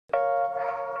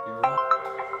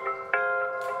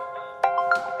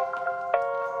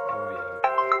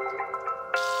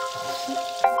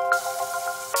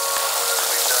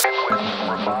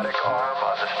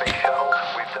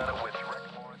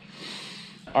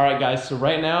All right, guys, so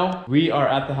right now we are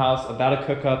at the house about to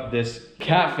cook up this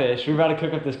catfish. We're about to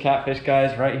cook up this catfish,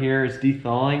 guys. Right here is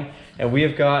de-thawing. And we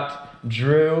have got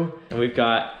Drew, and we've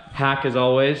got Hack as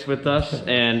always with us.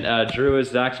 And Drew is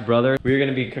Zach's brother. We're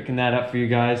gonna be cooking that up for you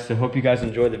guys. So hope you guys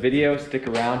enjoy the video. Stick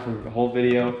around for the whole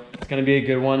video. It's gonna be a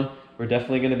good one. We're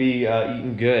definitely gonna be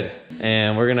eating good.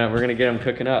 And we're gonna get them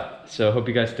cooking up. So hope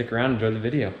you guys stick around, enjoy the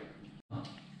video.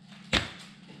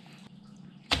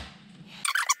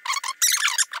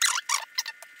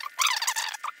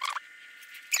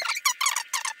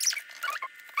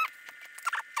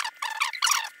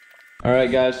 All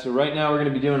right, guys, so right now we're gonna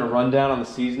be doing a rundown on the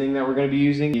seasoning that we're gonna be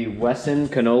using. The Wesson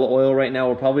canola oil right now,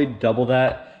 we'll probably double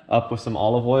that up with some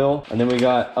olive oil. And then we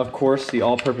got, of course, the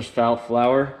all-purpose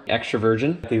flour, extra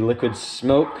virgin, the liquid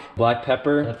smoke, black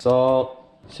pepper, salt,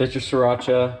 citrus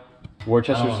sriracha,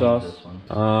 Worcester sauce,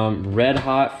 Red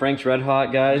Hot, Frank's Red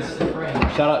Hot, guys.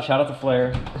 Shout out to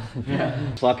Flair. Yeah.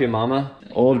 Slappy Mama,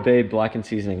 Old Bay blackened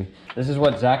seasoning. This is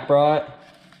what Zach brought.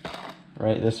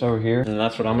 Right, this over here, and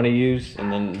that's what I'm gonna use.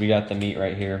 And then we got the meat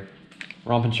right here.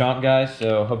 Romp and chomp, guys,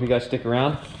 so hope you guys stick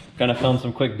around. Gonna film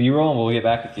some quick B-roll and we'll get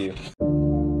back with you.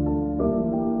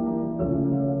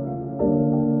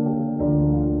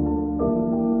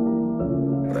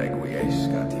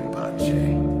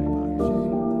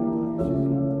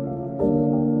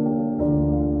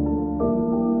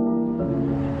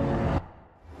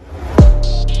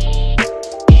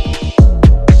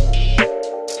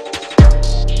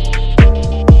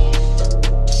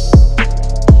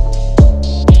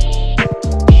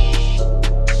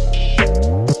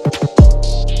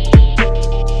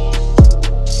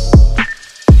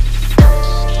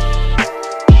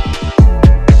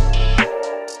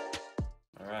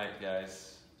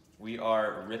 We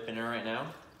are ripping her right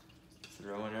now,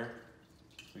 throwing her.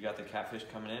 We got the catfish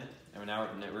coming in, and now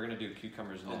we're gonna do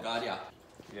cucumbers next. Oh God, yeah.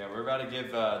 Yeah, we're about to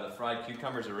give the fried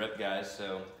cucumbers a rip, guys.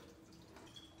 So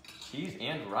cheese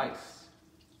and rice.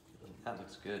 That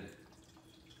looks good.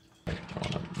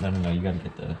 No, you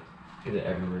gotta get it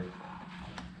everywhere.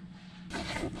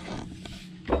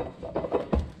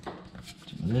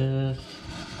 Do this.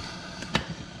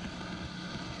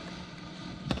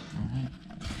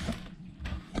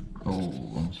 Oh,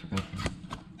 almost forgot.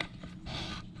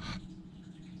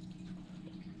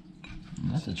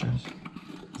 That's a choice.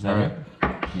 Is that right?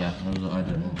 Yeah, that was I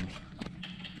did it.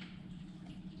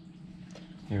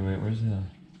 Here, wait, where's the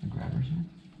grabbers here?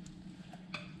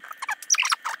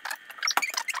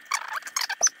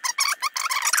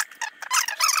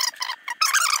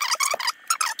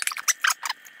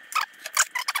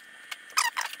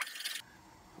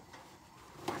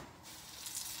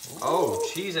 Oh,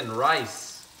 cheese and rice.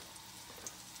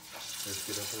 Let's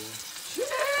get up here. Choo!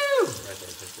 Right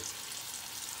there, take it.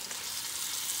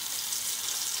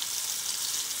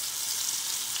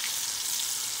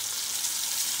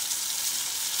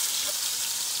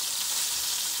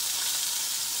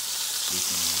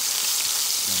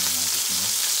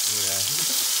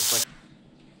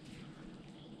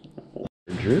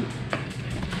 Yeah. Drew.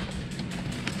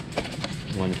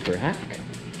 One for Hack.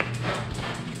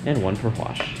 And one for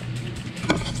Wash.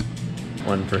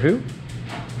 One for who?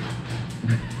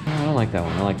 I don't like that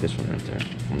one. I like this one right there.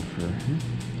 One for him.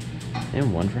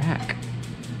 And one for Hack.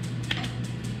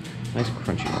 Nice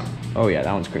crunchy one. Oh yeah,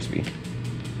 that one's crispy.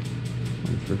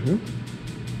 One for who?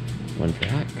 One for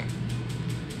Hack.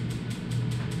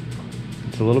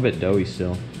 It's a little bit doughy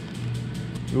still.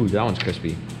 Ooh, that one's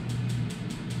crispy.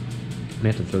 I may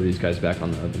have to throw these guys back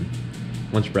on the oven.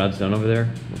 Once Brad's done over there,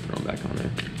 we'll throw them back on there.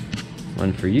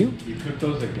 One for you. You cook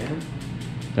those again?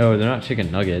 No, they're not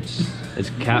chicken nuggets. It's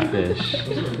catfish.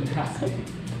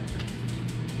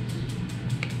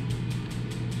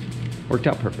 Worked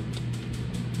out perfect.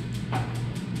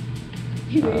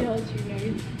 You realize your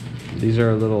nose. These are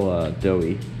a little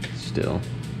doughy still.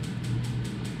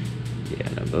 Yeah,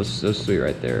 no, those three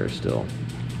right there are still,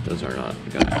 those are not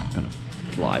gonna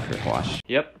fly for Wash.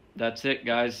 Yep, that's it,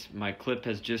 guys. My clip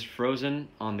has just frozen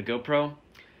on the GoPro.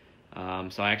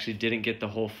 So I actually didn't get the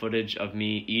whole footage of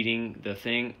me eating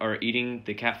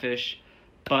the catfish.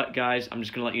 But guys, I'm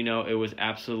just gonna let you know it was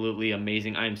absolutely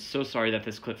amazing. I am so sorry that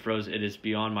this clip froze. It is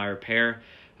beyond my repair.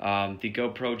 The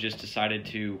GoPro just decided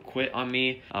to quit on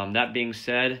me. That being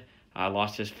said, I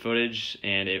lost this footage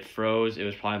and it froze. It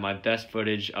was probably my best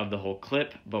footage of the whole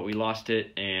clip, but we lost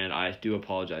it and I do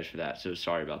apologize for that. So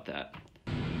sorry about that.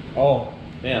 Oh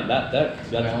man, that's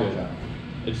good.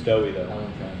 It's doughy though.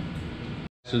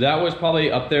 So that was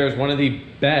probably up there as one of the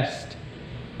best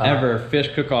ever fish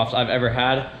cook-offs I've ever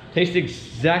had. Tasted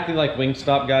exactly like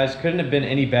Wingstop, guys. Couldn't have been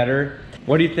any better.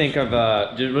 What do you think of,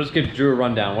 let's give Drew a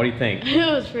rundown. What do you think? It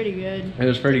was pretty good. It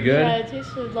was pretty good? Yeah, it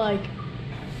tasted like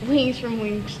wings from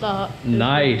Wingstop. It was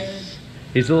Nice.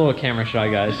 He's a little camera shy,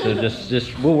 guys, so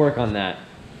just we'll work on that.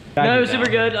 No, it was super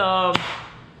good.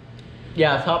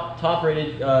 Yeah, top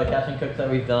rated catch and cooks that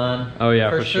we've done. Oh yeah,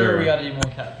 for for sure. We gotta do more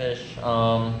catfish.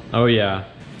 Oh yeah.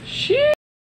 Shit.